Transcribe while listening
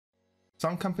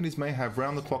Some companies may have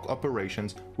round-the-clock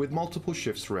operations with multiple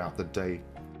shifts throughout the day.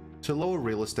 To lower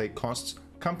real estate costs,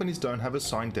 companies don't have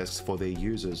assigned desks for their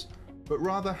users, but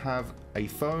rather have a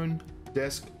phone,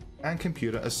 desk, and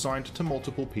computer assigned to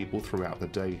multiple people throughout the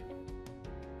day.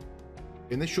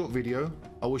 In this short video,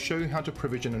 I will show you how to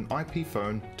provision an IP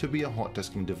phone to be a hot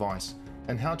desking device,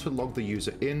 and how to log the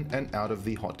user in and out of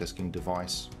the hot desking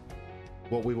device.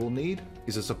 What we will need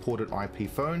is a supported IP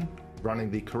phone running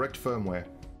the correct firmware,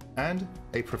 and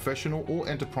a professional or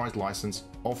enterprise license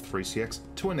of 3CX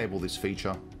to enable this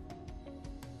feature.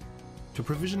 To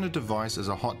provision a device as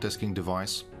a hot desking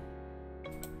device,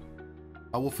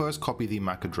 I will first copy the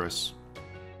MAC address.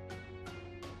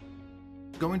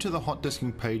 Go into the hot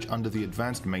desking page under the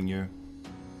advanced menu.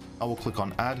 I will click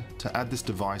on Add to add this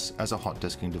device as a hot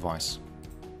desking device.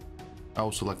 I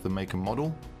will select the make and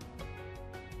model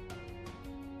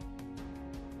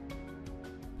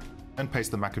and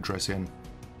paste the MAC address in.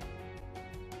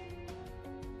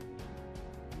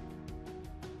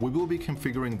 We will be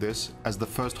configuring this as the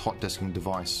first hot desking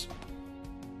device.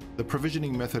 The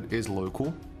provisioning method is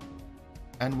local,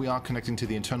 and we are connecting to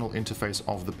the internal interface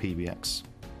of the PBX.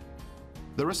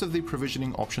 The rest of the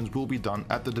provisioning options will be done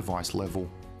at the device level.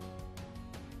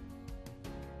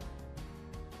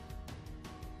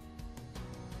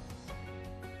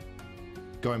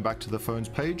 Going back to the phones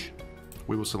page,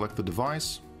 we will select the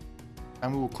device,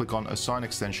 and we will click on Assign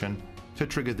Extension to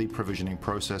trigger the provisioning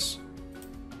process.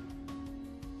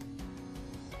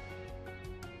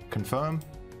 Confirm,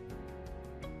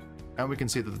 and we can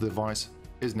see that the device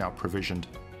is now provisioned.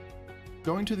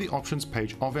 Going to the options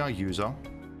page of our user,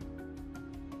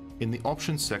 in the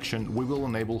options section we will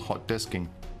enable hot desking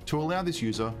to allow this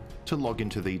user to log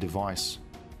into the device.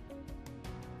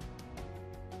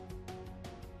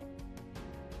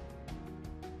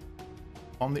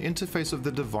 On the interface of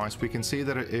the device we can see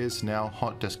that it is now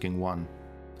hot desking 1.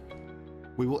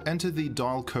 We will enter the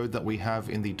dial code that we have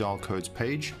in the dial codes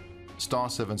page,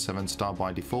 *77*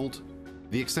 by default,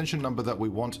 the extension number that we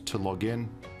want to log in,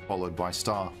 followed by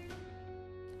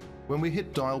 *. When we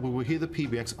hit dial, we will hear the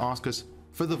PBX ask us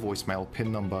for the voicemail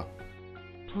PIN number.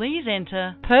 Please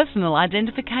enter personal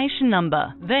identification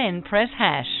number, then press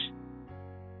hash.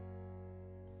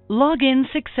 Login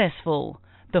successful.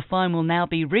 The phone will now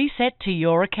be reset to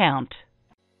your account.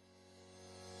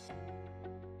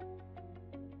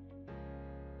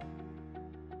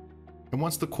 And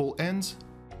once the call ends,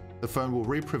 the phone will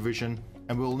re-provision,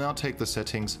 and we will now take the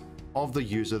settings of the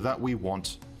user that we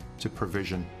want to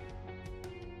provision.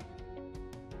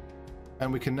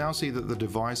 And we can now see that the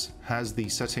device has the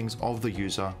settings of the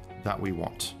user that we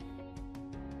want.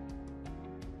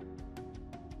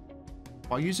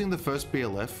 By using the first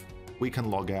BLF, we can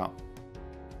log out.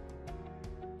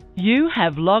 You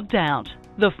have logged out.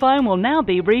 The phone will now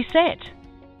be reset.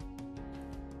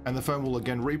 And the phone will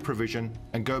again re-provision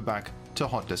and go back to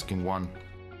hot desking 1.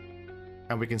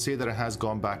 And we can see that it has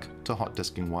gone back to hot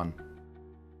desking 1.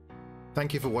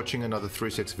 Thank you for watching another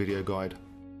 3CX video guide.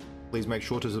 Please make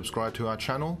sure to subscribe to our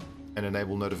channel and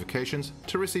enable notifications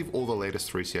to receive all the latest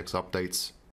 3CX updates.